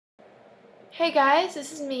Hey guys,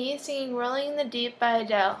 this is me singing Rolling in the Deep by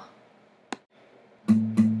Adele.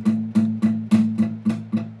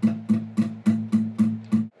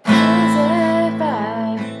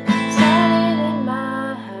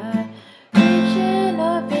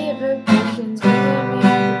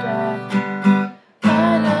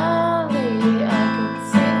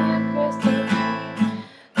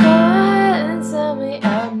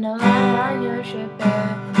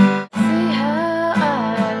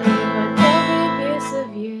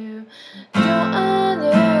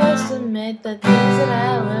 The things that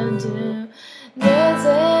I will do. There's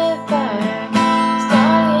a fire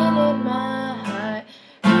starting in my heart,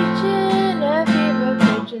 reaching a fever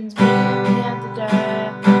pitch, bringing me out the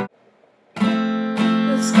dark.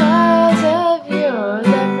 The scars of yours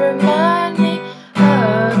that remind me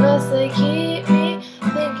of us, they keep me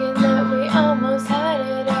thinking that we almost had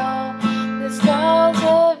it all. The scars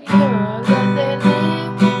of yours that they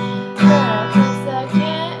leave me breathless, I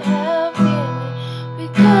can't help feeling we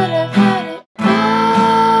could have had it.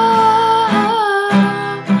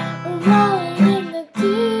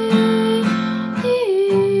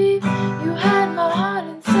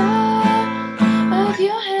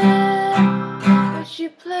 You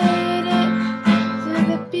played it to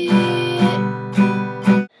the beat.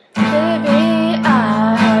 Baby, I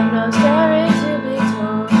have no story to be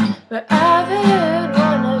told, but I've heard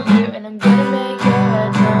one of you, and I'm gonna make your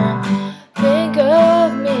head turn. Think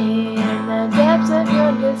of me in the depths of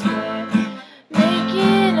your despair,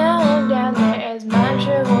 making a home down there as mine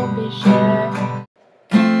sure won't be shared.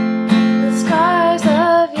 The scars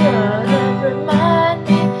of yours that remind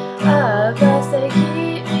me of us, they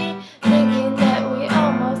keep me thinking that we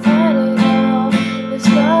almost had it all. The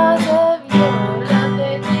scars of your love,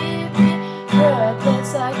 they leave me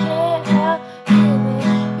breathless, I can't help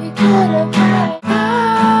feeling we could have had it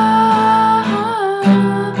all.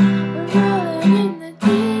 We're rolling in the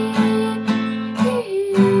deep.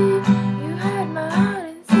 You had my heart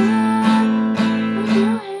inside of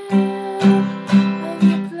your hand, and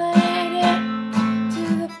you played it to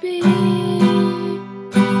the beat.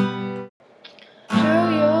 Throw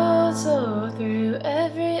your soul through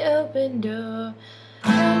every open door,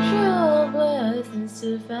 actual blessings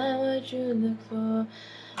to find what you look for.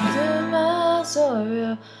 Turn my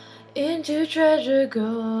sorrow into treasure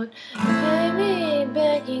gold, pay me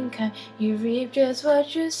back in kind, you reap just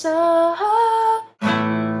what you sow.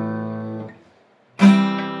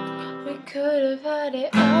 We could have had it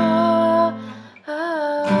all,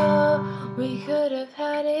 oh, we could have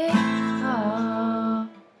had it all.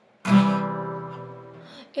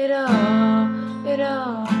 It all, it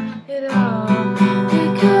all, it all. We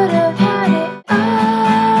could have had it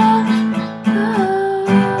all, oh,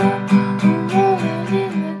 rolling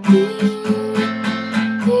in the deep,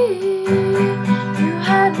 deep. You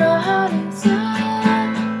had my heart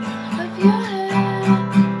inside of your hand,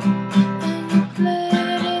 and you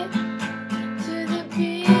played it to the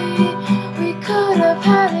beat. We could have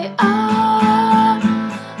had it all,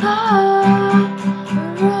 oh,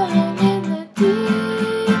 rolling in the deep.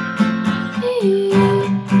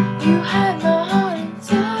 You had my heart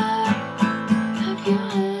inside of your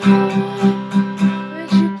hand, but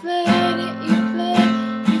you played it, you played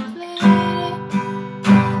it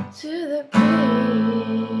to the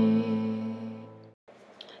beat.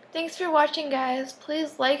 Thanks for watching, guys.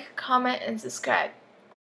 Please like, comment, and subscribe.